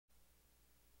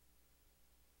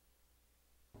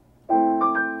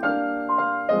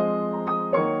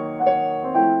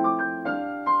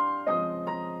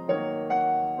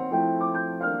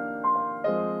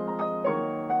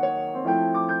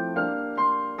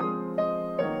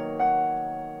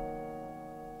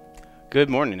Good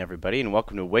morning, everybody, and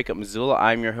welcome to Wake Up Missoula.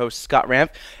 I'm your host, Scott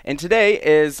Ramp, and today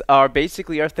is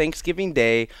basically our Thanksgiving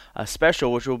Day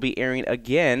special, which will be airing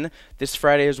again this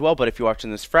Friday as well. But if you're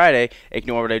watching this Friday,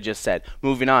 ignore what I just said.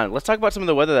 Moving on, let's talk about some of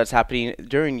the weather that's happening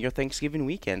during your Thanksgiving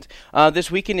weekend. This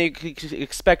weekend, you can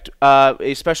expect,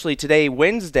 especially today,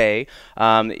 Wednesday,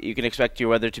 you can expect your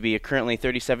weather to be currently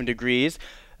 37 degrees.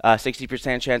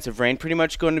 60% chance of rain. Pretty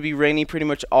much going to be rainy pretty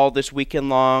much all this weekend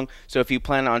long. So if you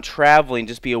plan on traveling,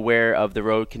 just be aware of the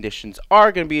road conditions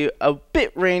are going to be a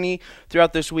bit rainy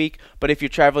throughout this week. But if you're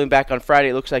traveling back on Friday,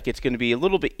 it looks like it's going to be a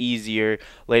little bit easier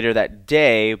later that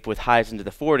day with highs into the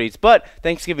 40s. But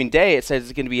Thanksgiving Day, it says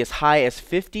it's going to be as high as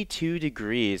 52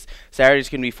 degrees. Saturday's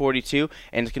going to be 42,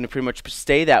 and it's going to pretty much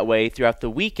stay that way throughout the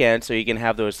weekend. So you can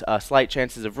have those slight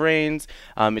chances of rains.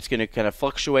 It's going to kind of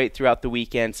fluctuate throughout the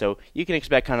weekend. So you can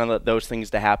expect kind of those things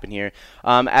to happen here.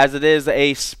 As it is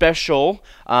a special,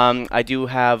 I do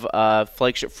have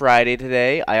Flagship Friday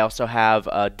today. I also have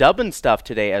Dubbin Stuff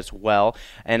today as well,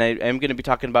 and I am going to be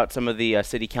talking about some of the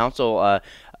city council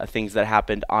things that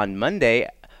happened on Monday.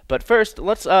 But first,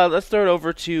 let's throw it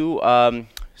over to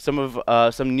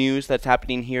some news that's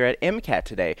happening here at MCAT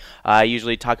today. I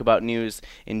usually talk about news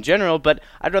in general, but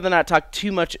I'd rather not talk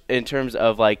too much in terms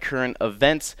of like current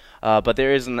events. But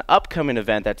there is an upcoming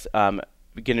event that's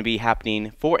going to be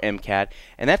happening for MCAT,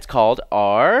 and that's called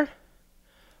our,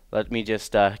 let me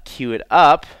just cue it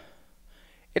up.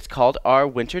 It's called our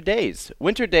Winter Days.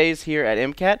 Winter Days here at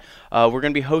MCAT. We're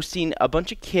going to be hosting a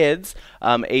bunch of kids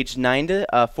aged 9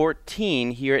 to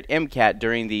 14 here at MCAT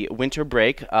during the winter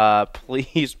break.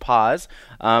 Please pause.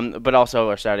 But also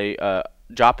our Saturday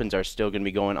drop-ins are still going to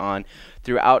be going on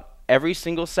throughout every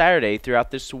single Saturday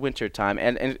throughout this winter time,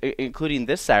 and including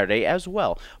this Saturday as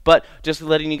well. But just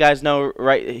letting you guys know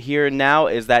right here and now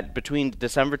is that between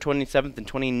December 27th and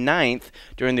 29th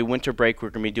during the winter break, we're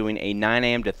going to be doing a 9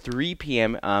 a.m. to 3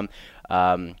 p.m. Kind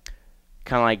of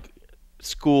like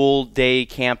school day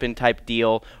camping type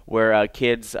deal where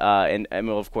kids and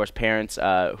well, of course parents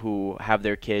who have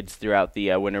their kids throughout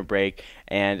the winter break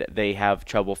and they have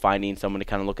trouble finding someone to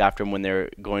kind of look after them when they're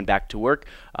going back to work.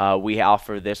 We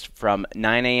offer this from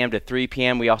 9 a.m. to 3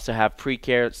 p.m. We also have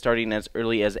pre-care starting as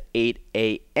early as 8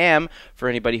 a.m. for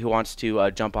anybody who wants to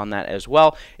jump on that as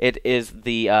well. It is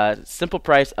the simple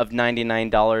price of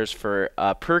 $99 for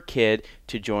per kid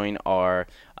to join our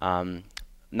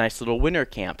nice little winter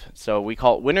camp. So we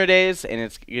call it Winter Days, and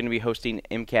it's going to be hosting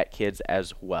MCAT kids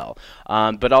as well.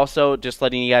 But also, just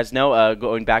letting you guys know,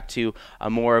 going back to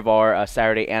more of our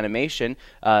Saturday animation,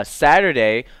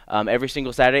 Saturday, every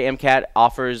single Saturday, MCAT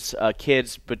offers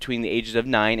kids between the ages of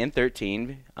 9 and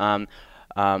 13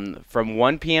 from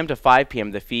 1 p.m. to 5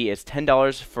 p.m. The fee is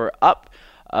 $10 for up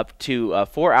to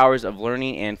 4 hours of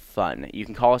learning and fun. You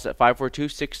can call us at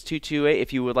 542-6228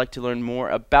 if you would like to learn more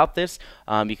about this.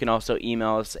 You can also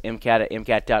email us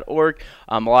mcat@mcat.org.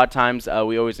 A lot of times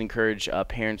we always encourage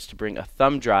parents to bring a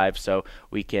thumb drive so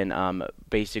we can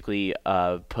basically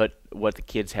put what the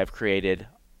kids have created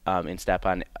in stop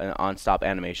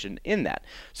animation in that.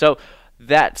 So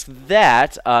that's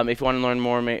that. If you want to learn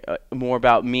more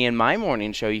about me and my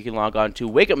morning show, you can log on to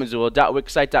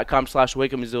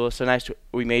wakeupmissoula.wixsite.com/wakeupmissoula. So nice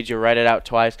we made you write it out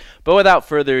twice. But without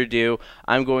further ado,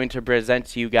 I'm going to present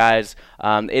to you guys.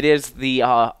 It is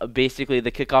the basically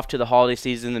the kickoff to the holiday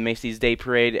season, the Macy's Day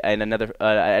Parade, and another.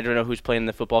 I don't know who's playing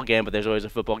the football game, but there's always a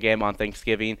football game on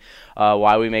Thanksgiving.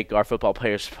 Why we make our football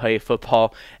players play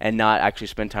football and not actually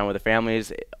spend time with their families,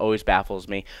 it always baffles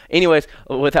me. Anyways,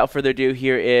 without further ado,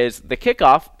 here is the kickoff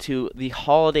to the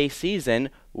holiday season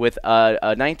with a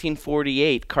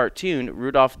 1948 cartoon,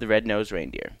 Rudolph the Red-Nosed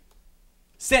Reindeer.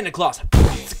 Santa Claus.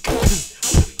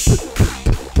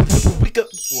 Wake up.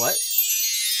 What?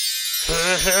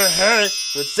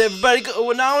 What's everybody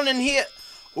going on in here?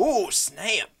 Oh,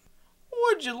 snap.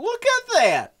 Would you look at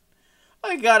that?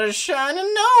 I got a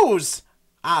shining nose.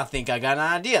 I think I got an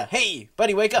idea. Hey,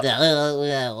 buddy, wake up.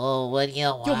 What do you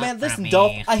want? Yo, man, listen, from me?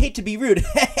 Dolph. I hate to be rude,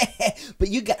 but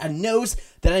you got a nose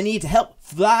that I need to help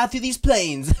fly through these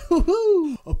planes.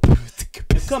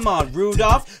 Come on,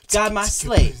 Rudolph. Guide my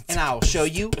sleigh, and I'll show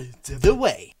you the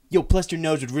way. Yo, plus your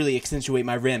nose would really accentuate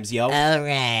my rims, yo.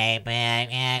 Alright, but I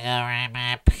gotta go around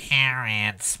my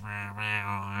parents.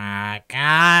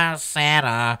 God,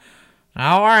 Santa.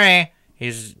 Don't worry.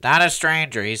 He's not a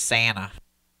stranger. He's Santa.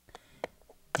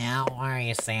 Don't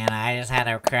worry, Santa. I just had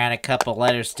to write a couple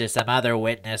letters to some other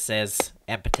witnesses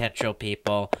and potential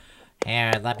people.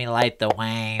 Here, let me light the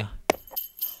way.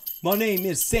 My name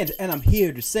is Santa, and I'm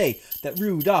here to say that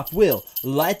Rudolph will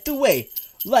light the way.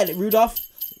 Light it, Rudolph.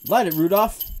 Light it,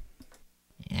 Rudolph.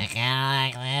 You kinda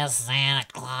like this, Santa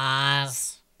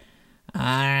Claus?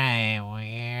 Alright,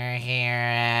 we're here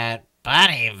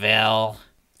Sunnyville.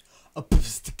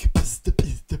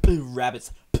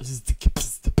 Rabbits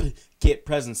get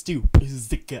presents too.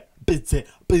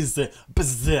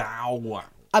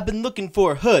 I've been looking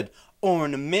for a hood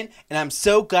ornament, and I'm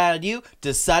so glad you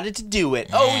decided to do it.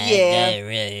 Oh yeah. Not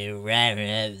really right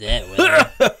that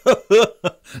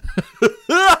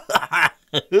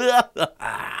way.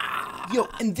 Yo,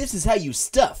 and this is how you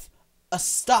stuff a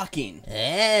stocking.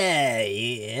 Yeah.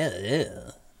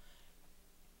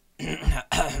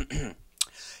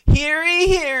 Heary,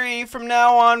 heary, from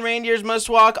now on, reindeers must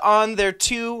walk on their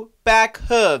two back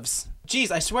hooves.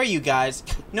 Jeez, I swear you guys,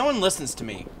 no one listens to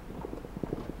me.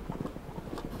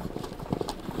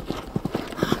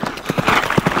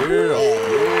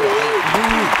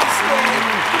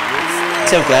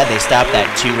 So glad they stopped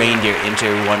that two reindeer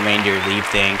enter, one reindeer leave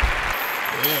thing.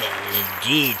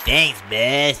 Gee, thanks,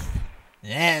 Beth.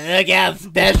 Look how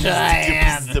special I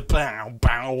am.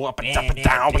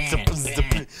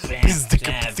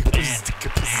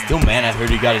 Oh man, I heard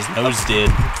he got his nose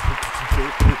did.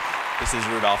 This is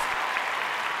Rudolph.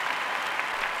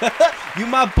 You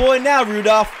my boy now,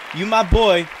 Rudolph. You my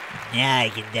boy. Now I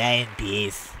can die in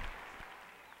peace.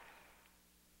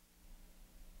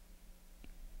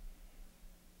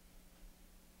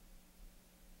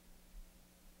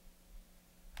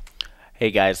 Hey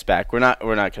guys, back. We're not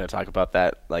going to talk about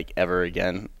that like ever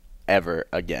again.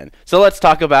 So let's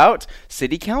talk about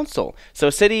City Council.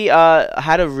 So City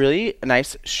had a really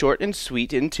nice, short and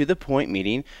sweet, and to the point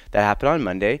meeting that happened on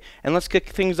Monday. And let's kick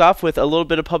things off with a little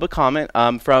bit of public comment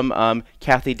from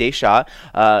Kathy Deshaw,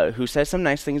 who says some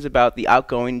nice things about the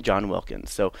outgoing John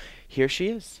Wilkins. So here she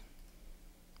is.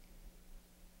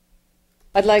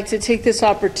 I'd like to take this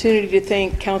opportunity to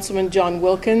thank Councilman John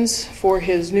Wilkins for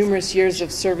his numerous years of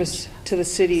service to the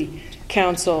City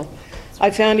Council.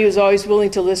 I found he was always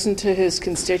willing to listen to his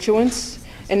constituents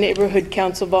and neighborhood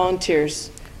council volunteers,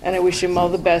 and I wish him all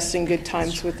the best and good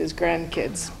times with his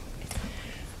grandkids.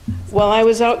 While I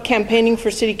was out campaigning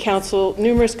for City Council,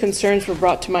 numerous concerns were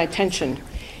brought to my attention.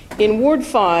 In Ward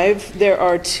 5, there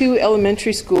are 2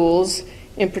 elementary schools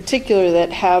in particular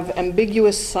that have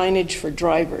ambiguous signage for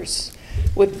drivers.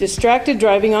 With distracted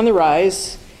driving on the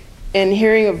rise and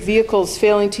hearing of vehicles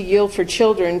failing to yield for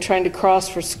children trying to cross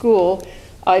for school,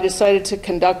 I decided to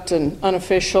conduct an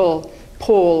unofficial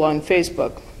poll on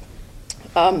Facebook.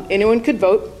 Anyone could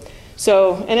vote.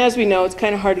 And as we know, it's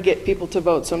kind of hard to get people to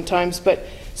vote sometimes.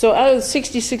 So out of the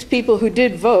 66 people who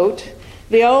did vote,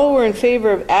 they all were in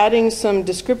favor of adding some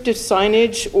descriptive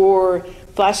signage or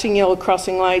flashing yellow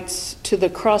crossing lights to the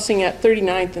crossing at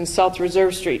 39th and South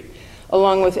Reserve Street,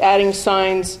 along with adding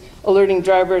signs alerting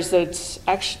drivers that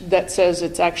says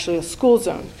it's actually a school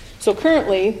zone. So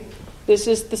currently, this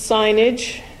is the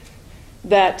signage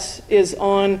that is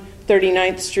on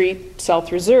 39th Street,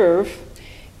 South Reserve,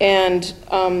 and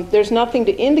there's nothing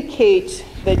to indicate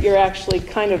that you're actually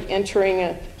kind of entering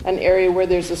an area where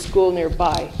there's a school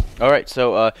nearby. All right,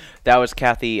 so that was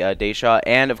Kathy Deshaw,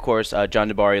 and of course John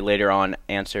DeBari later on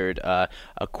answered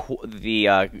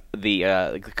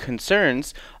the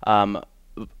concerns,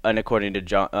 and according to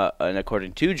John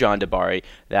DeBari,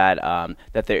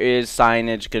 that there is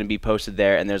signage going to be posted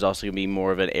there, and there's also going to be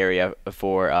more of an area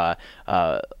for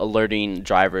alerting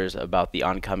drivers about the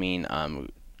oncoming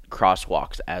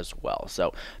crosswalks as well.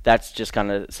 So that's just kind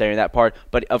of saying that part.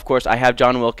 But of course, I have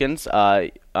John Wilkins.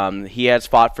 He has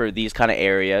fought for these kind of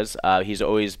areas. He's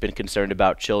always been concerned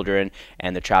about children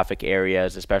and the traffic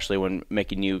areas, especially when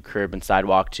making new curb and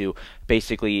sidewalk to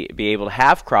basically be able to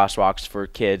have crosswalks for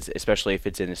kids, especially if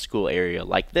it's in a school area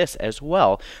like this as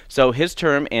well. So his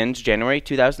term ends January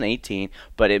 2018,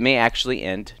 but it may actually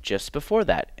end just before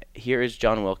that. Here is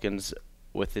John Wilkins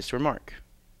with this remark.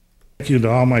 Thank you to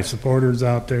all my supporters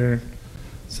out there.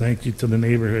 Thank you to the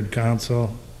neighborhood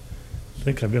council. I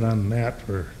think I've been on that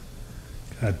for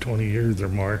 20 years or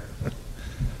more.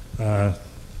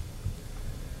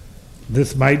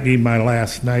 This might be my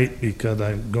last night because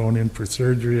I'm going in for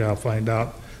surgery. I'll find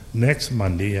out next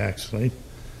Monday, actually,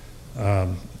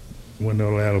 when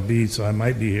that'll be. So I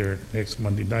might be here next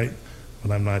Monday night,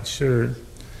 but I'm not sure.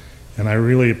 And I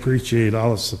really appreciate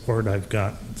all the support I've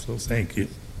gotten. So thank you.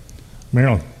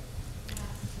 Marilyn.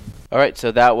 All right,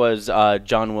 so that was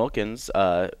John Wilkins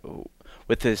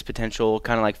with his potential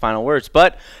kind of like final words.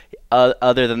 But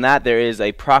other than that, there is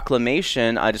a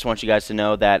proclamation. I just want you guys to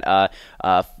know that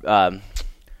not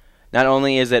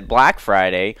only is it Black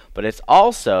Friday, but it's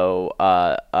also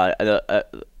what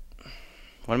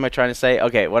am I trying to say?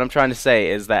 Okay, what I'm trying to say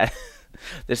is that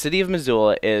the city of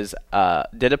Missoula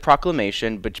did a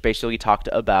proclamation which basically talked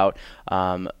about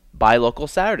buy local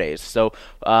Saturdays. So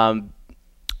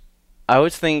I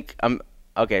always think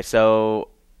okay, so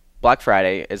Black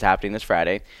Friday is happening this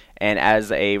Friday. And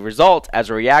as a result,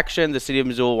 as a reaction, the city of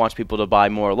Missoula wants people to buy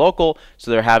more local, so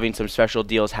they're having some special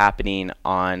deals happening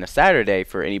on Saturday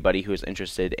for anybody who is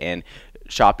interested in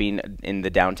shopping in the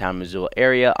downtown Missoula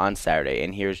area on Saturday.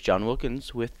 And here's John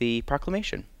Wilkins with the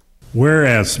proclamation.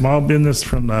 Whereas small business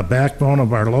from the backbone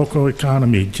of our local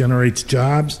economy generates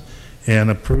jobs and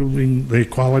improving the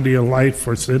quality of life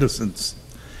for citizens.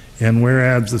 And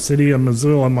whereas the city of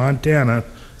Missoula, Montana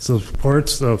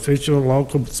supports the official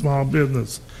local small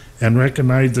business and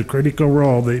recognize the critical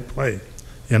role they play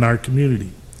in our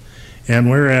community. And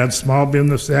whereas Small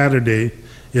Business Saturday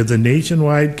is a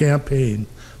nationwide campaign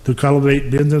to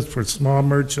cultivate business for small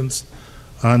merchants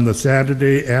on the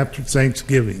Saturday after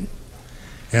Thanksgiving.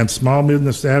 And Small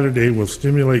Business Saturday will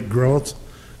stimulate growth,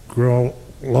 grow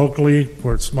locally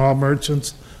for small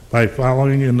merchants by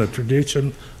following in the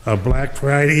tradition of Black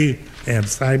Friday and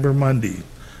Cyber Monday,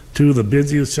 two of the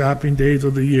busiest shopping days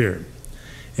of the year.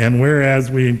 And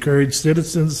whereas we encourage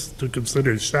citizens to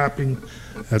consider shopping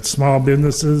at small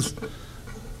businesses,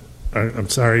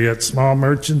 at small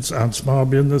merchants on Small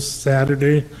Business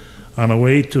Saturday on a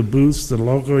way to boost the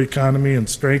local economy and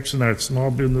strengthen our small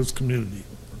business community.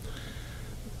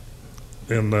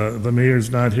 And the mayor's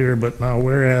not here, but now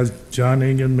whereas John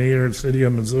Engen, Mayor of the City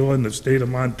of Missoula and the State of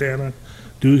Montana,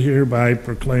 do hereby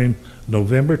proclaim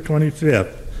November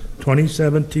 25th,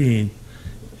 2017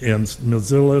 in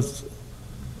Missoula,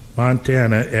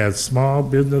 Montana as Small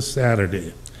Business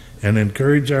Saturday, and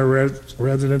encourage our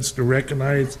residents to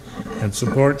recognize and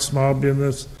support small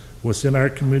business within our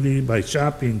community by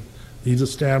shopping these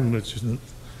establishments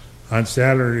on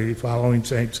Saturday following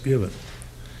Thanksgiving.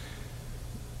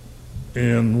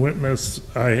 In witness,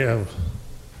 I have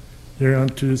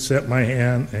hereunto set my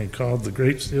hand and called the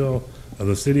great seal of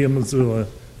the City of Missoula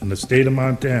and the State of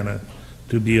Montana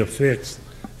to be affixed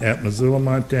at Missoula,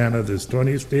 Montana this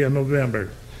 20th day of November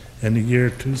in the year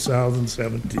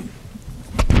 2017.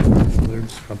 So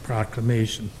there's a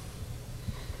proclamation.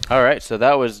 All right, so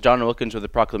that was John Wilkins with the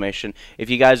proclamation. If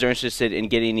you guys are interested in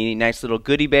getting any nice little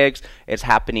goodie bags, it's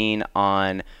happening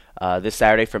on this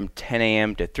Saturday from 10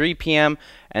 a.m. to 3 p.m.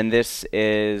 And this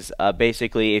is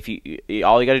basically, if you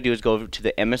all you got to do is go to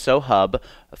the MSO Hub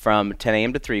from 10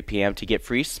 a.m. to 3 p.m. to get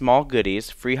free small goodies,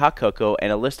 free hot cocoa,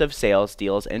 and a list of sales,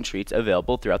 deals, and treats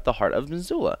available throughout the heart of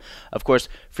Missoula. Of course,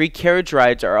 free carriage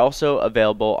rides are also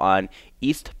available on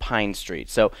East Pine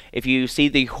Street. So if you see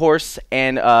the horse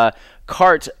and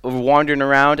cart wandering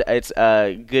around, it's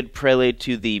a good prelude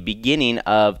to the beginning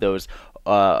of those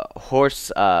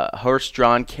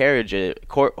horse-drawn carriage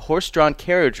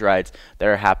rides that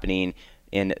are happening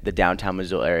in the downtown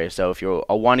Missoula area. So if you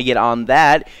want to get on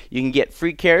that, you can get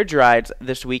free carriage rides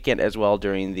this weekend as well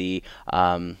during the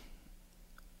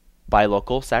Buy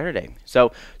Local Saturday.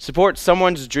 So support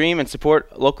someone's dream and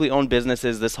support locally owned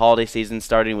businesses this holiday season,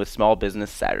 starting with Small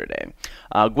Business Saturday.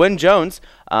 Gwen Jones,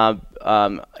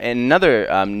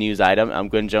 another news item,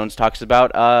 Gwen Jones talks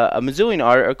about a Missoulian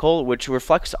article which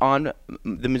reflects on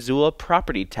the Missoula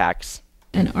property tax.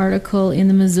 An article in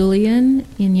the Missoulian,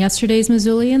 in yesterday's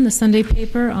Missoulian, the Sunday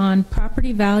paper, on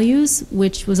property values,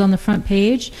 which was on the front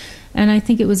page. And I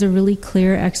think it was a really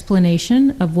clear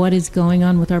explanation of what is going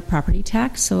on with our property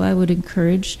tax. So I would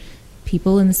encourage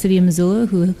people in the city of Missoula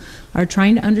who are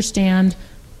trying to understand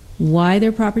why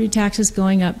their property tax is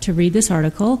going up to read this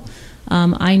article.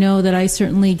 I know that I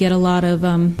certainly get a lot of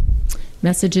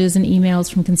messages and emails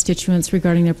from constituents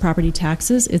regarding their property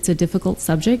taxes. It's a difficult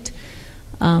subject,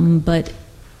 but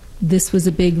this was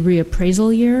a big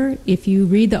reappraisal year. If you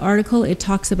read the article, it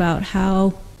talks about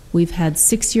how we've had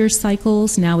 6-year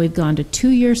cycles. Now we've gone to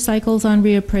 2-year cycles on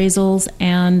reappraisals,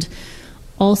 and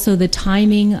also the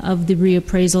timing of the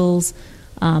reappraisals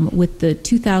with the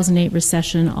 2008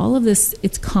 recession. All of this,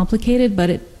 it's complicated,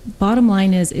 but bottom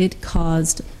line is it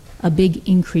caused a big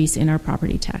increase in our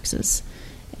property taxes.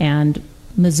 And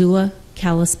Missoula,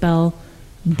 Kalispell,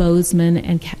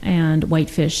 Bozeman, and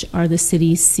Whitefish are the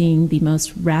cities seeing the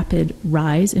most rapid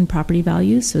rise in property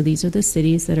values. So these are the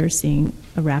cities that are seeing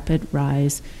a rapid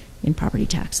rise in property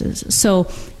taxes. So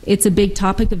it's a big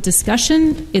topic of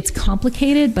discussion. It's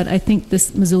complicated, but I think this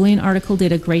Missoulian article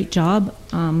did a great job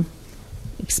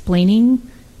explaining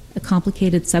a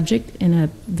complicated subject in a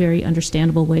very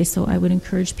understandable way. So I would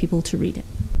encourage people to read it.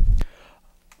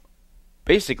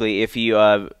 Basically, if you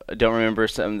don't remember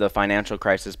some of the financial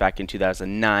crisis back in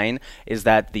 2009, is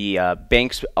that the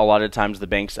banks, a lot of times the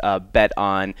banks bet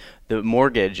on the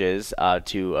mortgages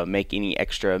to make any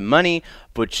extra money,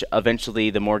 which eventually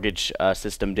the mortgage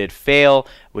system did fail,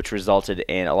 which resulted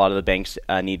in a lot of the banks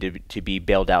needed to be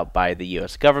bailed out by the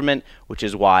U.S. government, which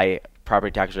is why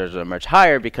property taxes are much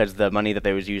higher because the money that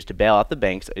they was used to bail out the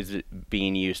banks is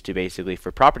being used to basically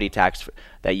for property tax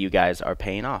that you guys are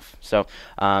paying off. So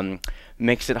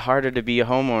makes it harder to be a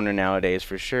homeowner nowadays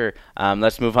for sure.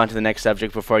 Let's move on to the next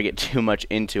subject before I get too much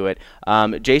into it.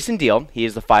 Jason Deal, he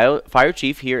is the fire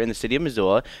chief here in the city of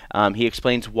Missoula. He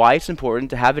explains why it's important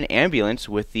to have an ambulance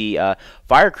with the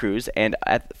fire crews and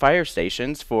at fire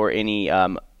stations for any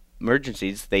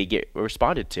emergencies they get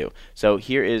responded to. So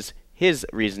here is his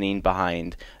reasoning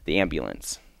behind the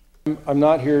ambulance. I'm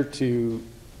not here to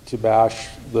bash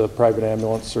the private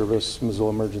ambulance service, Missoula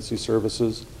Emergency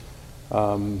Services.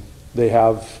 They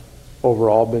have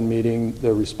overall been meeting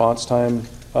the response time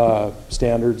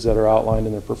standards that are outlined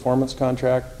in their performance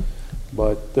contract,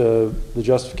 but the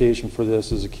justification for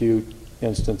this is acute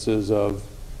instances of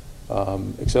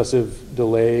excessive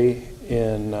delay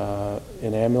in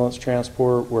ambulance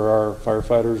transport where our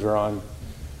firefighters are on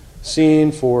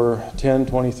scene for 10,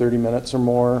 20, 30 minutes or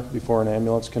more before an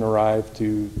ambulance can arrive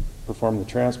to perform the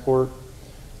transport.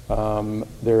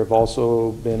 There have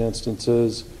also been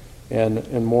instances,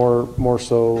 and more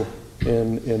so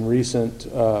in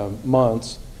recent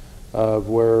months, of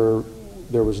where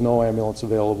there was no ambulance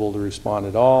available to respond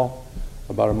at all.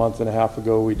 About a month and a half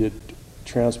ago, we did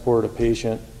transport a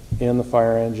patient in the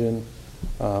fire engine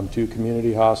to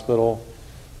community hospital.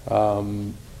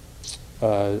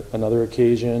 Another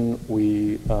occasion,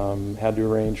 we had to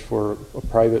arrange for a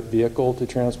private vehicle to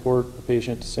transport a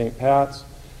patient to St. Pat's.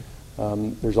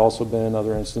 There's also been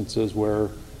other instances where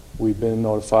we've been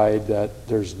notified that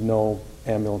there's no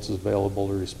ambulances available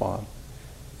to respond.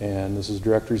 And this is a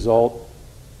direct result,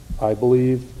 I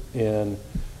believe, in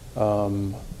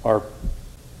our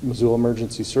Missoula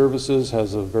Emergency Services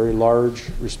has a very large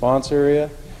response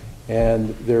area, and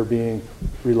they're being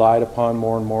relied upon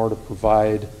more and more to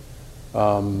provide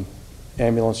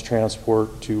ambulance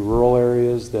transport to rural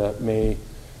areas that may,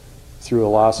 through a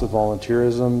loss of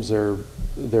volunteerism,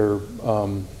 their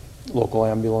local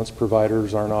ambulance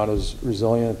providers are not as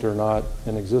resilient or not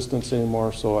in existence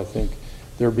anymore. So I think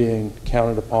they're being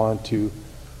counted upon to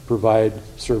provide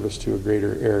service to a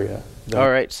greater area. All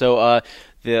right, so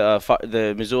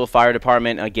the Missoula Fire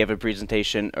Department gave a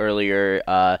presentation earlier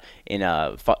in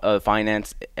a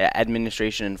finance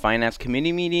administration and finance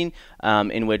committee meeting,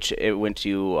 in which it went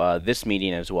to this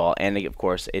meeting as well, and of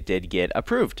course it did get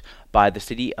approved by the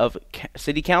city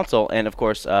council, and of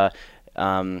course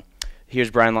here's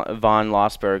Brian von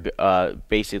Lossberg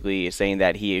basically saying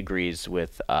that he agrees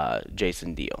with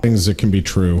Jason Deal. Things that can be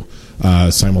true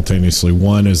simultaneously.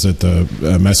 One is that the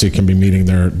Messi can be meeting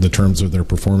the terms of their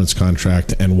performance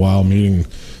contract, and while meeting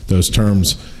those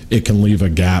terms, it can leave a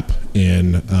gap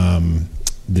in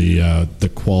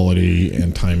the quality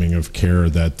and timing of care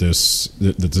that's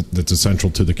essential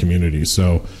to the community.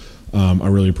 So I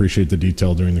really appreciate the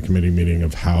detail during the committee meeting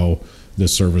of how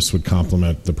this service would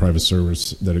complement the private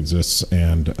service that exists,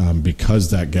 and because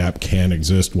that gap can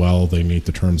exist while they meet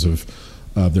the terms of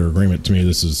their agreement, to me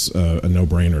this is a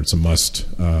no-brainer. It's a must.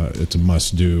 It's a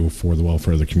must-do for the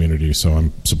welfare of the community. So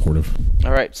I'm supportive.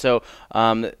 All right. So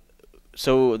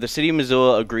so the city of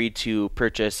Missoula agreed to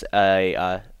purchase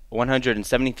a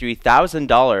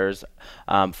 $173,000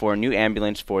 for a new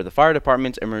ambulance for the fire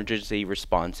department's emergency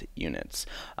response units.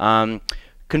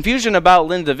 Confusion about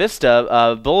Linda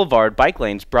Vista Boulevard bike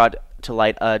lanes brought to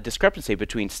light a discrepancy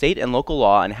between state and local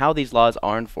law and how these laws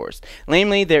are enforced.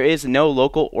 Namely, there is no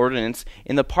local ordinance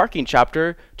in the parking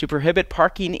chapter to prohibit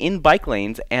parking in bike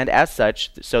lanes, and as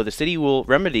such, so the city will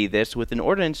remedy this with an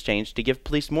ordinance change to give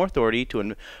police more authority to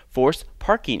enforce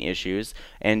parking issues,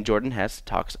 and Jordan Hess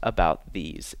talks about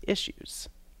these issues.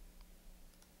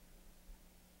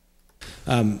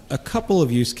 A couple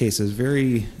of use cases,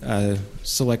 very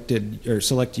select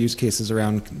use cases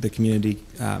around the community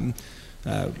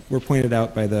were pointed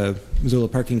out by the Missoula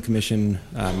Parking Commission,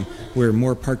 where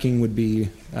more parking would be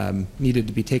needed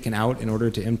to be taken out in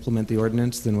order to implement the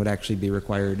ordinance than would actually be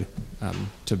required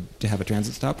to have a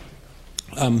transit stop.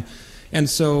 And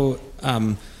so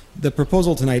the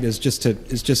proposal tonight is just to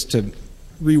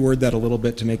reword that a little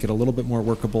bit to make it a little bit more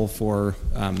workable for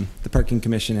the Parking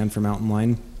Commission and for Mountain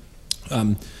Line.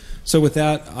 So with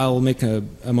that, I'll make a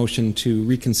motion to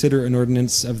reconsider an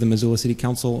ordinance of the Missoula City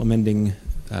Council amending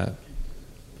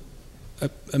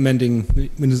amending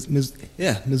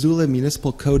Missoula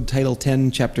Municipal Code Title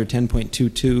 10, Chapter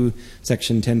 10.22,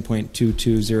 Section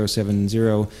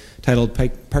 10.22070, titled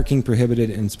Parking Prohibited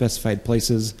in Specified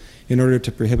Places, in order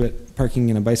to prohibit parking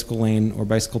in a bicycle lane or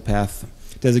bicycle path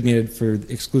designated for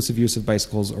exclusive use of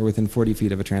bicycles or within 40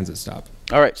 feet of a transit stop.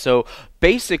 All right, so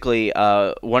basically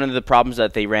one of the problems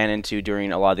that they ran into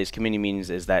during a lot of these committee meetings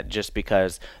is that just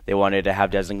because they wanted to have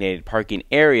designated parking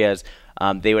areas,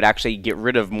 they would actually get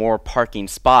rid of more parking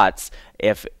spots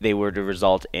if they were to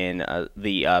result in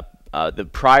the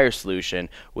prior solution,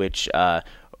 which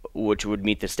would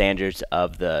meet the standards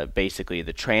of basically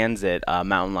the transit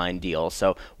mountain line deal.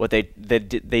 So what they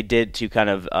did to kind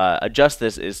of adjust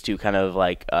this is to kind of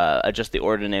like adjust the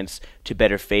ordinance to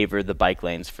better favor the bike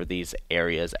lanes for these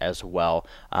areas as well,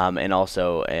 and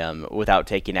also without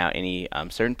taking out any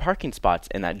certain parking spots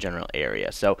in that general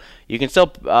area. So you can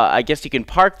still, I guess you can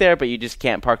park there, but you just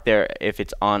can't park there if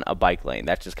it's on a bike lane.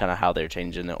 That's just kind of how they're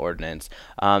changing the ordinance.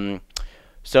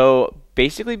 So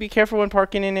basically be careful when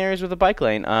parking in areas with a bike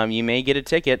lane. You may get a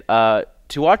ticket.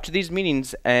 To watch these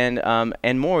meetings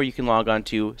and more, you can log on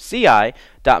to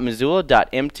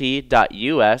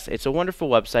ci.missoula.mt.us. It's a wonderful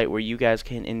website where you guys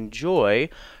can enjoy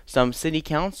some city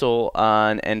council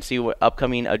and see what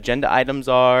upcoming agenda items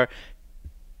are.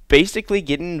 Basically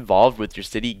get involved with your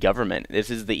city government. This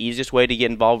is the easiest way to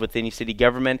get involved with any city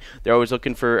government. They're always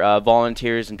looking for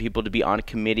volunteers and people to be on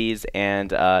committees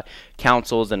and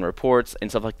councils and reports and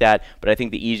stuff like that. But I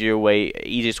think the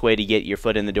easiest way to get your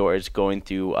foot in the door is going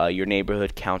through your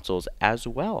neighborhood councils as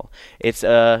well. It's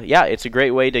it's a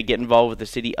great way to get involved with the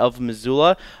city of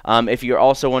Missoula. If you're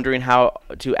also wondering how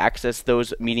to access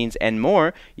those meetings and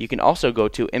more, you can also go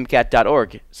to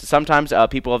mcat.org. So sometimes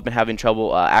people have been having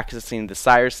trouble accessing the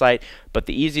Sire site, but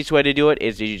the easiest way to do it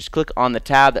is you just click on the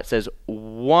tab that says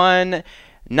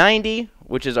 190,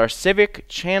 which is our civic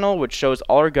channel, which shows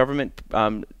all our government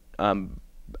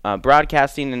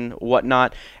broadcasting and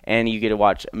whatnot, and you get to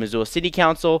watch Missoula City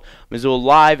Council. Missoula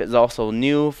Live is also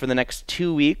new for the next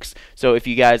 2 weeks, so if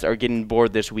you guys are getting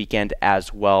bored this weekend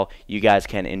as well, you guys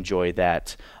can enjoy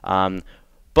that.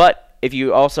 But if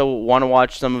you also want to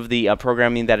watch some of the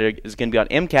programming that is going to be on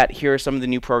MCAT, here are some of the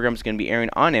new programs going to be airing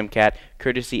on MCAT,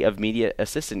 courtesy of Media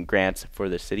Assistant Grants for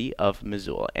the city of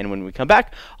Missoula. And when we come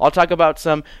back, I'll talk about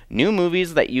some new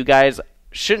movies that you guys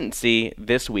shouldn't see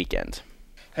this weekend.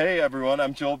 Hey everyone,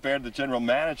 I'm Joel Baird, the General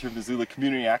Manager of Missoula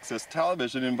Community Access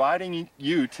Television, inviting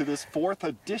you to this 4th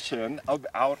edition of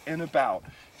Out and About.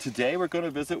 Today we're going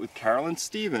to visit with Carolyn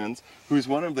Stevens, who's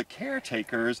one of the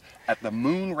caretakers at the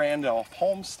Moon Randolph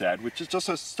Homestead, which is just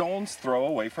a stone's throw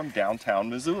away from downtown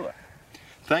Missoula.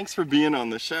 Thanks for being on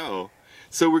the show.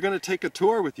 So we're going to take a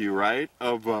tour with you, right,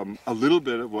 of a little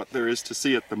bit of what there is to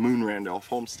see at the Moon Randolph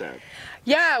Homestead.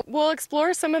 Yeah, we'll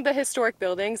explore some of the historic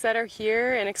buildings that are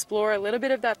here and explore a little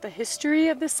bit about the history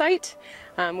of the site.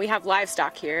 We have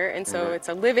livestock here, and so it's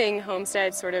a living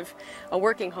homestead, sort of a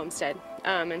working homestead,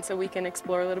 and so we can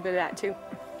explore a little bit of that too.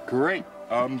 Great.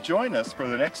 Join us for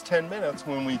the next 10 minutes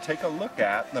when we take a look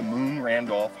at the Moon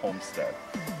Randolph Homestead.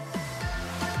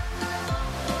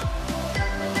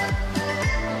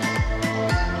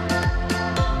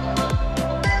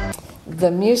 The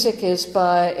music is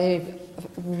by a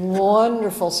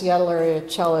wonderful Seattle area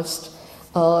cellist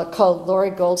called Lori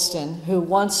Goldston, who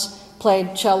once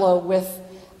played cello with,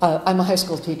 I'm a high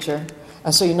school teacher,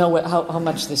 so you know how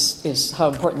much this is, how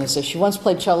important this is. She once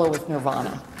played cello with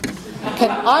Nirvana. Can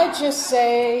I just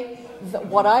say that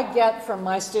what I get from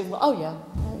my student, oh yeah.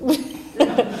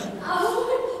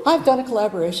 I've done a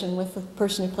collaboration with the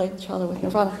person who played cello with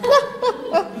Nirvana.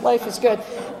 Life is good.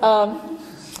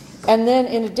 And then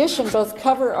in addition, both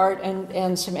cover art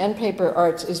and some end paper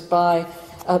arts is by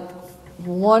a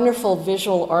wonderful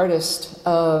visual artist,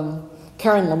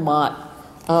 Karen Lamott.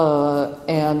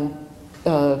 And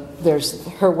there's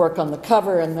her work on the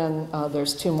cover, and then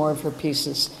there's 2 more of her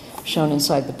pieces shown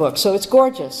inside the book. So it's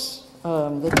gorgeous.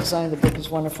 The design of the book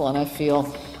is wonderful, and I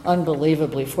feel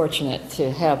unbelievably fortunate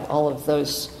to have all of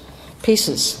those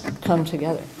pieces come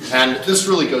together. And this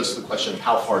really goes to the question of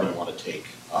how far do you want to take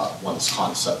one's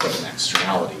concept of an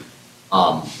externality,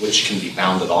 which can be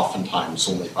bounded oftentimes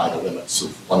only by the limits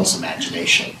of one's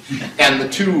imagination. And the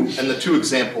two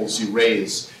examples you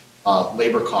raise,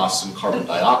 labor costs and carbon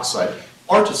dioxide,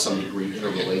 are to some degree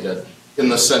interrelated in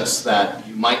the sense that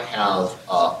you might have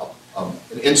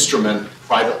an instrument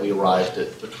privately arrived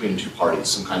at between 2 parties,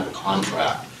 some kind of a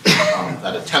contract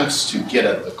that attempts to get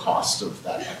at the cost of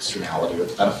that externality or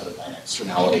the benefit of that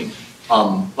externality.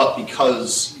 But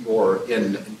because you're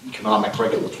in an economic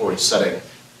regulatory setting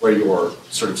where you're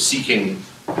sort of seeking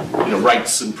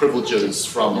rights and privileges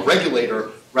from a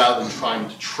regulator, rather than trying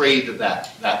to trade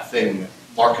that thing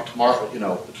market to market,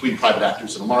 between private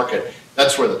actors in a market,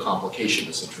 that's where the complication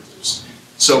is introduced.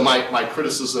 So my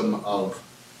criticism of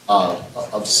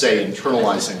say,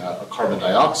 internalizing a carbon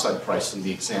dioxide price in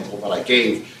the example that I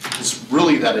gave is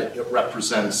really that it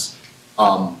represents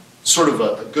sort of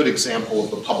a good example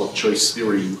of the public choice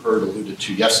theory you heard alluded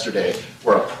to yesterday,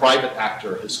 where a private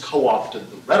actor has co-opted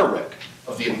the rhetoric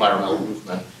of the environmental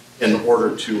movement in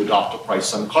order to adopt a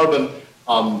price on carbon,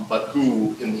 but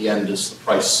who, in the end, is the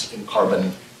price in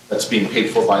carbon that's being paid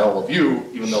for by all of you,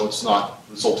 even though it's not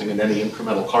resulting in any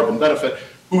incremental carbon benefit.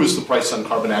 Who is the price on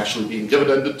carbon actually being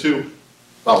dividended to?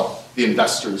 Well, the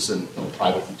investors in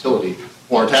private utility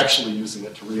who aren't actually using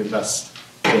it to reinvest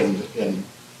in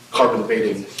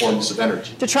carbon-abating forms of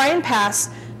energy. To try and pass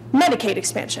Medicaid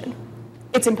expansion.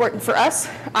 It's important for us.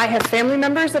 I have family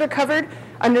members that are covered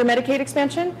under Medicaid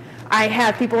expansion. I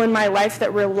have people in my life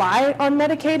that rely on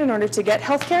Medicaid in order to get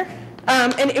health care.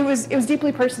 And it was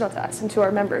deeply personal to us and to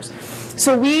our members.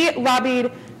 So we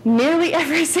lobbied nearly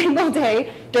every single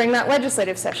day during that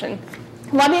legislative session.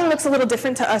 Lobbying looks a little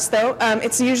different to us, though.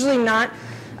 It's usually not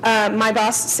my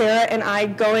boss, Sarah, and I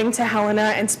going to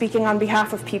Helena and speaking on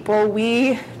behalf of people.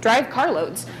 We drive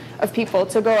carloads of people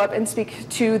to go up and speak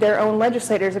to their own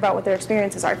legislators about what their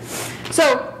experiences are.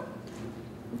 So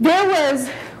there was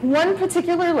one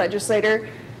particular legislator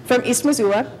from East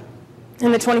Missoula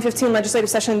in the 2015 legislative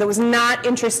session that was not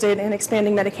interested in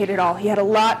expanding Medicaid at all. He had a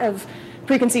lot of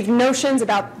preconceived notions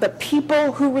about the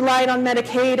people who relied on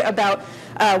Medicaid, about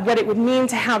what it would mean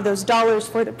to have those dollars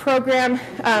for the program.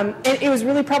 It was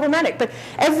really problematic. But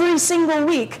every single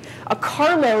week, a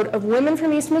carload of women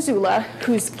from East Missoula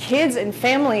whose kids and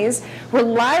families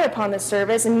relied upon this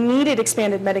service and needed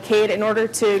expanded Medicaid in order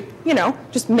to,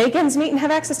 just make ends meet and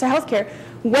have access to health care,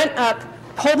 went up,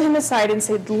 pulled him aside and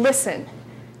said, listen,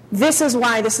 this is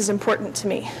why this is important to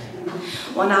me.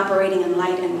 One operating in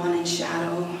light and one in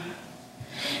shadow.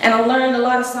 And I learned a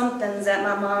lot of somethings at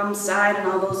my mom's side in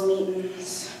all those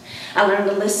meetings. I learned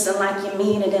to listen like you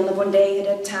mean it and live one day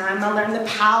at a time. I learned the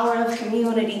power of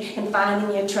community and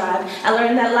finding your tribe. I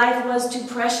learned that life was too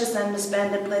precious and to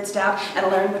spend it blitzed out. And I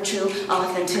learned what true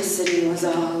authenticity was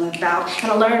all about.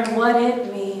 And I learned what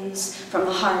it means from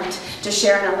the heart to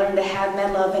share. And I learned to have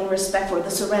my love and respect for the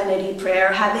serenity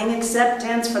prayer, having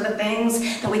acceptance for the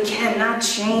things that we cannot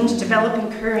change,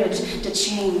 developing courage to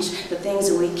change the things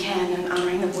that we can, and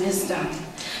honoring the wisdom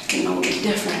to know the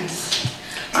difference.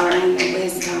 Honoring the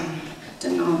wisdom to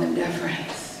know the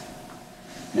difference.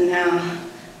 And now,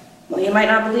 well, you might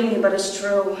not believe me, but it's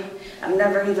true. I've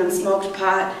never even smoked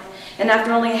pot. And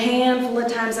after only a handful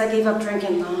of times, I gave up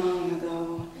drinking long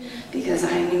ago because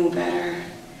I knew better.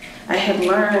 I had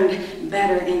learned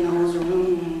better in those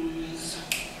rooms.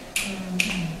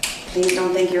 Please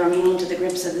don't think you're immune to the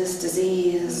grips of this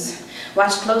disease.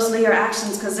 Watch closely your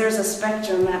actions, because there's a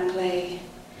spectrum at play.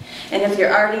 And if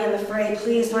you're already in the fray,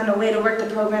 please find a way to work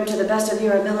the program to the best of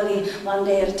your ability, one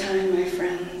day at a time, my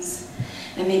friends.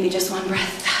 And maybe just one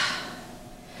breath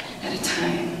at a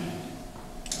time.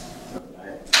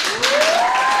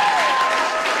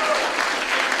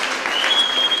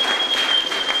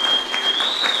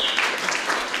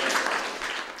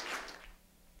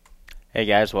 Hey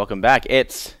guys, welcome back.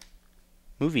 It's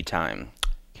movie time.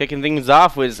 Kicking things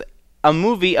off was a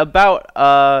movie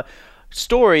about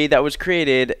story that was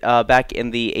created back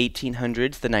in the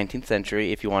 1800s, the 19th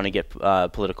century, if you want to get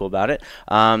political about it.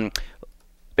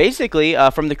 Basically,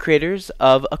 from the creators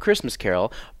of A Christmas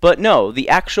Carol. But no, the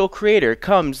actual creator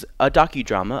comes a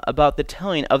docudrama about the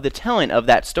telling of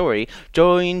that story,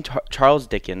 joining Charles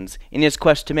Dickens in his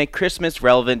quest to make Christmas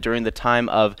relevant during the time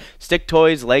of stick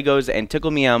toys, Legos, and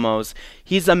Tickle Me Elmos.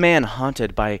 He's a man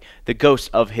haunted by the ghost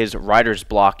of his writer's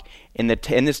block in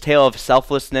this tale of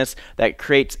selflessness that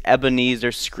creates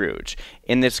Ebenezer Scrooge.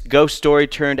 In this ghost story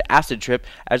turned acid trip,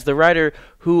 as the writer,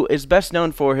 who is best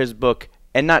known for his book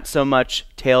and not so much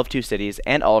Tale of Two Cities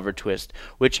and Oliver Twist,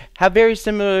 which have very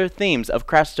similar themes of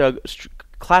class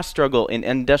struggle in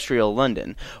industrial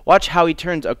London. Watch how he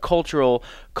turns a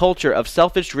culture of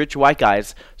selfish rich white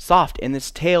guys soft in this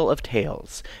tale of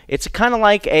tales. It's kind of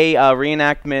like a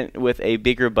reenactment with a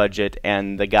bigger budget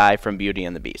and the guy from Beauty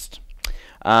and the Beast.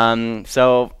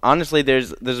 So honestly,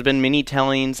 there's been many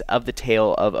tellings of the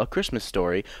tale of A Christmas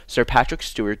Story. Sir Patrick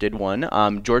Stewart did one.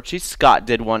 George C. Scott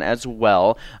did one as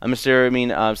well. I'm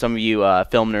assuming some of you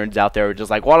film nerds out there are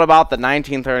just like, what about the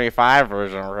 1935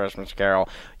 version of A Christmas Carol?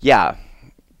 Yeah,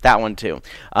 that one too.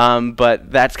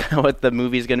 But that's kind of what the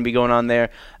movie is going to be going on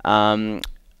there.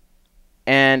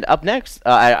 And up next,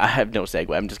 I have no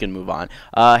segue. I'm just going to move on.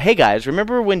 Hey, guys,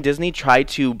 remember when Disney tried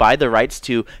to buy the rights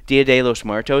to Dia de los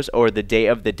Muertos, or the Day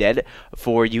of the Dead,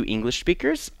 for you English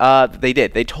speakers? They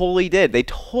did. They totally did.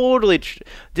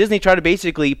 Disney tried to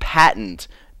basically patent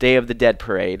Day of the Dead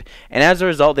parade. And as a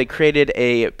result, they created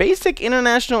a basic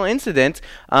international incident.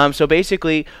 So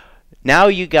basically, now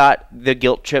you got the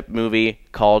guilt trip movie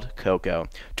called Coco.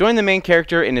 Join the main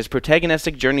character in his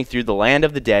protagonistic journey through the land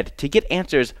of the dead to get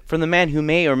answers from the man who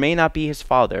may or may not be his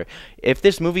father. If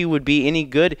this movie would be any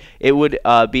good, it would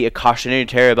be a cautionary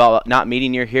tale about not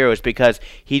meeting your heroes, because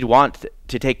he'd want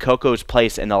to take Coco's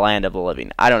place in the land of the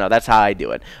living. I don't know. That's how I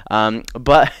do it.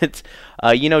 But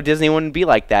Disney wouldn't be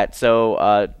like that.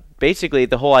 So basically,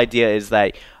 the whole idea is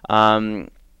that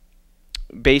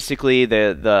basically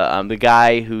the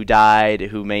guy who died,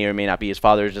 who may or may not be his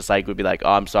father, is just like, would be like,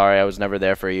 oh, I'm sorry, I was never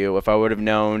there for you. If I would have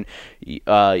known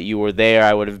you were there,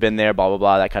 I would have been there, blah blah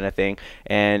blah, that kind of thing.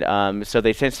 And so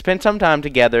they spend some time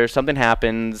together. Something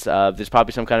happens. There's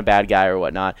probably some kind of bad guy or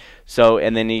whatnot. So,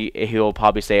 and then he'll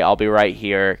probably say, I'll be right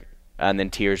here, and then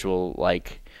tears will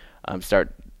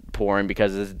start pouring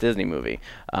because it's a Disney movie.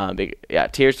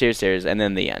 Tears, and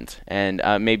then the end. And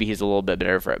maybe he's a little bit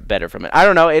better from it. I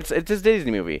don't know. It's a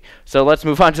Disney movie. So let's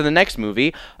move on to the next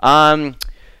movie. Do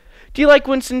you like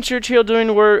Winston Churchill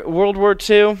during World War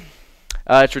II?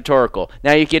 It's rhetorical.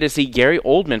 Now you get to see Gary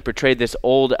Oldman portray this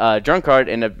old drunkard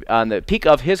on the peak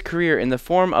of his career in the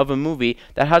form of a movie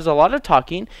that has a lot of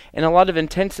talking and a lot of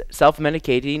intense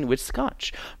self-medicating with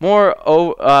scotch.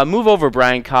 Move over,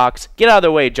 Brian Cox. Get out of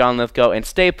the way, John Lithgow, and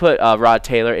stay put, Rod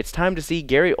Taylor. It's time to see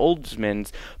Gary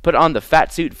Oldman's put on the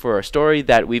fat suit for a story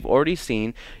that we've already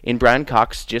seen in Brian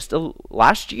Cox just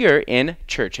last year in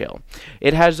Churchill.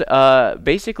 It has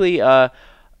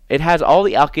It has all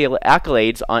the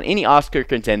accolades on any Oscar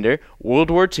contender, World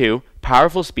War II,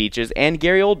 powerful speeches, and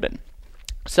Gary Oldman.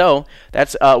 So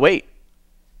that's wait,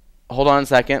 hold on a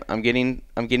second. I'm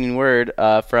getting word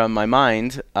from my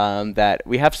mind that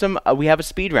we have a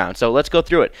speed round. So let's go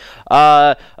through it.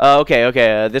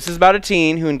 Okay. This is about a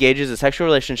teen who engages a sexual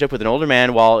relationship with an older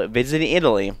man while visiting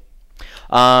Italy.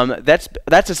 That's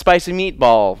a spicy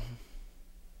meatball.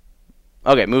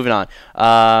 Okay, moving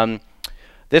on.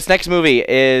 This next movie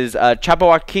is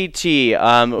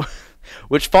Chappaquiddick,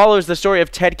 which follows the story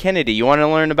of Ted Kennedy. You want to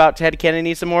learn about Ted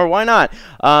Kennedy some more? Why not?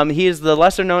 He is the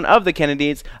lesser known of the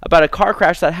Kennedys, about a car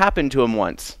crash that happened to him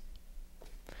once.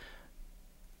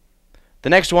 The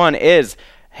next one is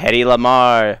Hedy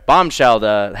Lamarr,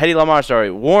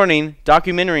 warning,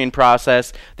 documentary in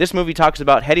process. This movie talks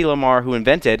about Hedy Lamarr, who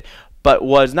invented but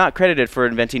was not credited for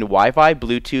inventing Wi-Fi,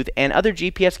 Bluetooth, and other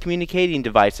GPS communicating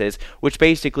devices, which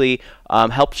basically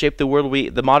helped shape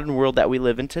the modern world that we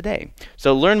live in today.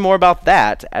 So learn more about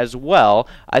that as well.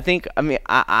 I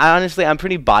honestly, I'm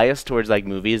pretty biased towards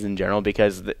movies in general,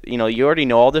 because you already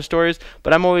know all the stories,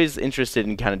 but I'm always interested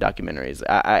in kind of documentaries.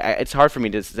 It's hard for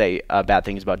me to say bad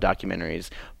things about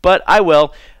documentaries, but I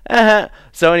will.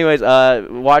 So anyways,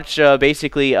 watch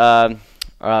basically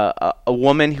a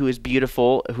woman who is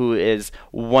beautiful, who is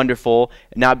wonderful,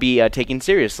 not be taken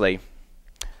seriously.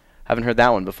 Haven't heard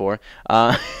that one before.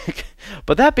 But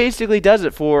that basically does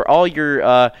it for all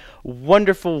your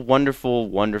wonderful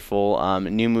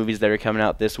new movies that are coming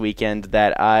out this weekend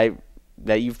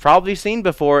that you've probably seen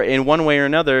before in one way or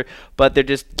another, but they're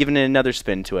just giving it another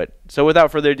spin to it. So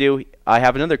without further ado, I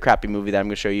have another crappy movie that I'm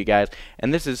going to show you guys,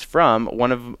 and this is from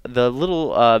one of the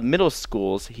little middle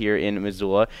schools here in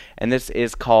Missoula, and this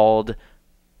is called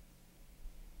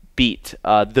Beat,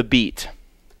 The Beat.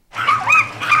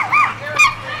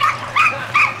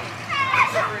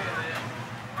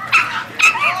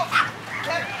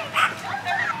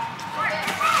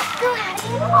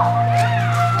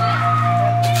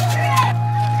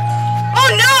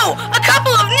 A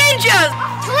couple of ninjas!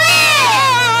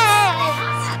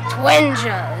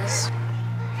 Twinjas.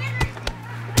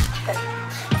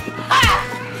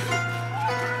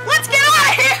 Let's get out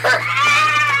of here!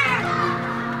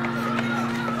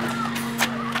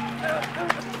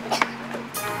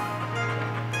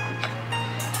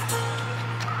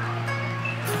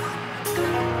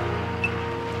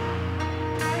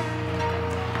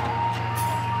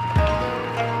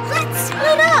 Let's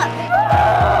split up!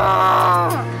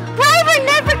 We're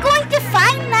never going to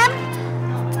find them!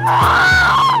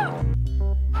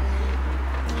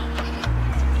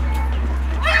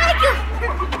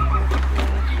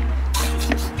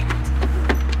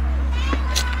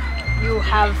 You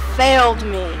have failed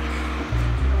me.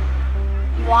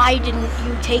 Why didn't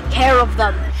you take care of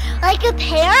them? Like a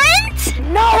parent?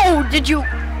 No, did you?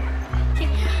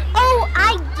 Oh,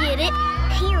 I get it.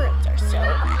 Parents are so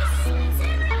last season.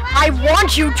 I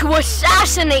want you to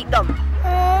assassinate them.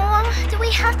 Do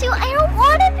we have to? I don't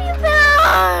want to be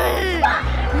bad.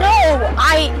 No,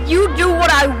 you do what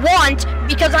I want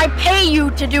because I pay you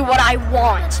to do what I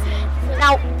want.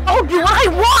 Now, go do what I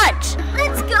want.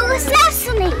 Let's go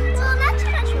assassinate. Well, not too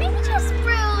much. Maybe just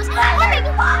bruise. Or maybe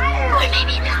fire. Or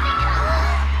maybe nothing at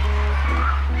all.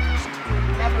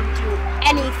 Never do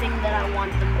anything that I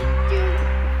want them to do.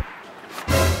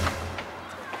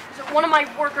 So one of my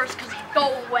workers can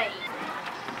go away.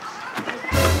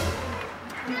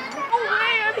 Go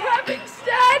away, I'm having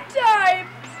sad times.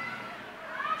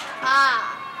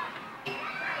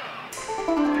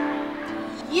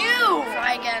 You!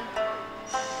 Try again.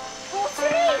 What's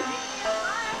your name?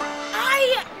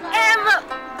 I am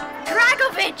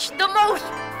Dragovich, the most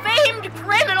famed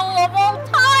criminal of all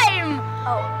time!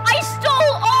 Oh. I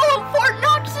stole all of Fort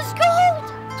Knox's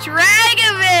gold!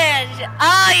 Dragovich!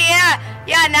 Oh, yeah.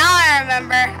 Yeah, now I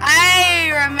remember. I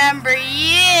remember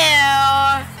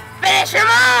you. Finish him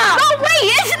off! No, wait,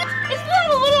 isn't that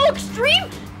a little extreme?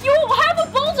 You'll have a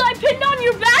bullseye pinned on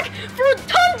your back for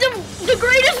tons of the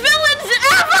greatest villains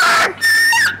ever!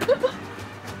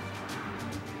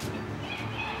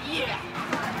 Yeah.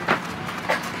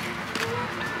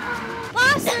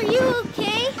 Boss, are you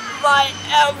okay? My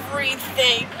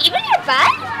everything. Even your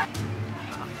butt?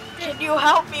 Can you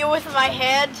help me with my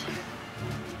head?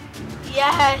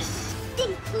 Yes.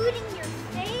 Including your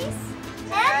face?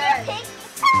 And your pink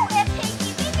toe and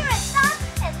pinky finger and thumb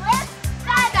and lips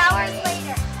 5 hours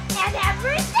later. And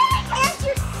everything? And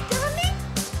your stomach?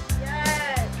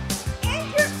 Yes. And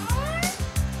your arm?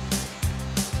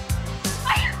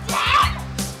 Are you dead?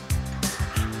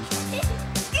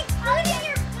 Including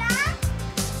your back?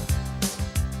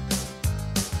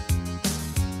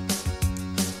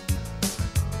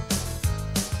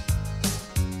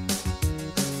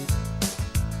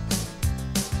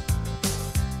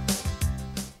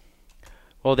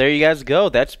 Well, there you guys go.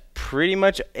 That's pretty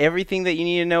much everything that you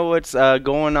need to know what's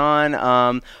going on.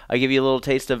 I'll give you a little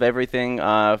taste of everything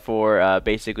for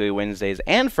basically Wednesdays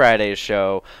and Fridays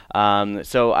show.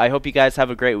 So I hope you guys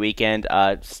have a great weekend.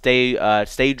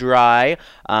 Stay dry.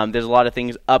 There's a lot of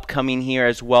things upcoming here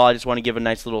as well. I just want to give a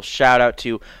nice little shout out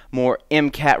to more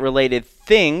MCAT related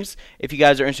things. If you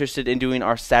guys are interested in doing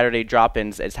our Saturday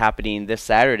drop-ins, it's happening this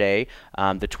Saturday,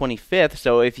 the 25th.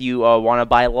 So if you want to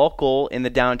buy local in the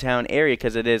downtown area,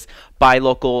 because it is buy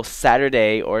local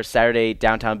Saturday or Saturday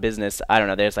downtown business, I don't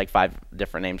know, there's like 5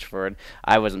 different names for it.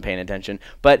 I wasn't paying attention.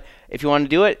 But if you want to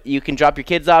do it, you can drop your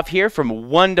kids off here from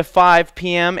 1 to 5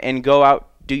 p.m. and go out,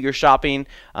 do your shopping.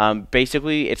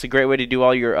 Basically, it's a great way to do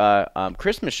all your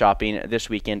Christmas shopping this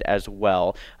weekend as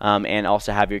well, and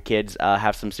also have your kids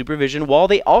have some supervision while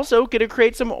they also get to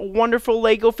create some wonderful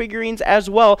Lego figurines as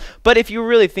well. But if you're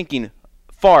really thinking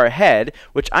far ahead,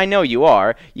 which I know you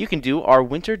are, you can do our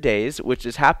winter days, which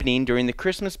is happening during the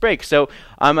Christmas break. So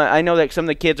I know that some of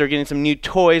the kids are getting some new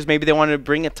toys. Maybe they want to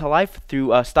bring it to life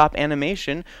through stop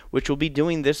animation, which we'll be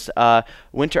doing this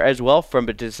winter as well from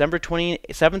December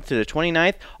 27th to the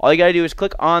 29th. All you got to do is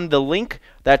click on the link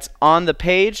that's on the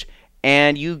page,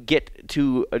 and you get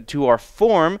to our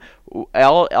form.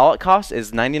 All it costs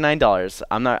is $99.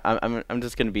 I'm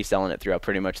just gonna be selling it throughout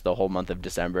pretty much the whole month of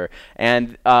December.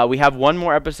 And we have one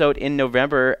more episode in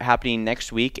November happening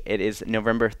next week. It is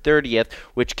November 30th,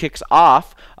 which kicks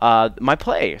off my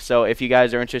play. So if you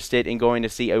guys are interested in going to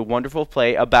see a wonderful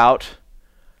play about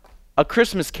A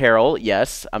Christmas Carol,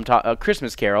 yes, A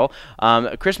Christmas Carol.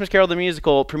 A Christmas Carol the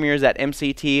musical premieres at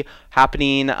MCT,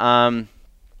 happening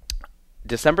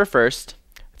December 1st,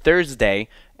 Thursday,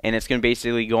 and it's going to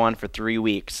basically go on for 3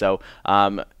 weeks. So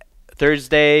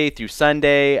Thursday through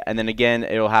Sunday, and then again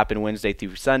it'll happen Wednesday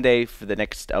through Sunday for the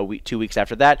next 2 weeks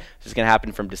after that. This is going to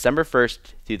happen from December 1st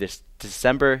through this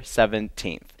December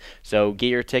 17th. So get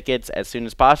your tickets as soon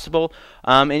as possible,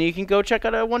 and you can go check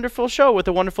out a wonderful show with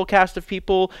a wonderful cast of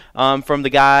people. From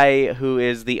the guy who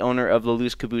is the owner of the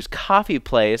Loose Caboose Coffee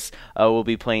Place will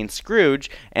be playing Scrooge,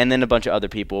 and then a bunch of other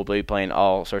people will be playing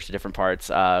all sorts of different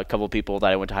parts. A couple of people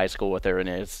that I went to high school with are in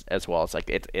it as well. It's like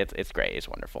it's great. It's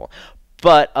wonderful.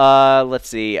 But let's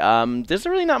see. There's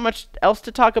really not much else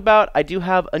to talk about. I do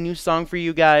have a new song for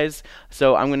you guys,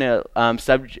 so I'm gonna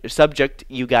subject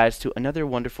you guys to another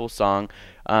wonderful song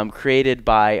created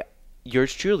by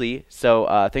yours truly.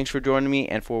 So thanks for joining me,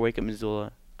 and for Wake Up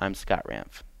Missoula, I'm Scott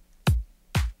Ramf.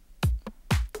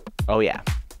 Oh yeah,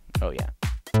 oh yeah.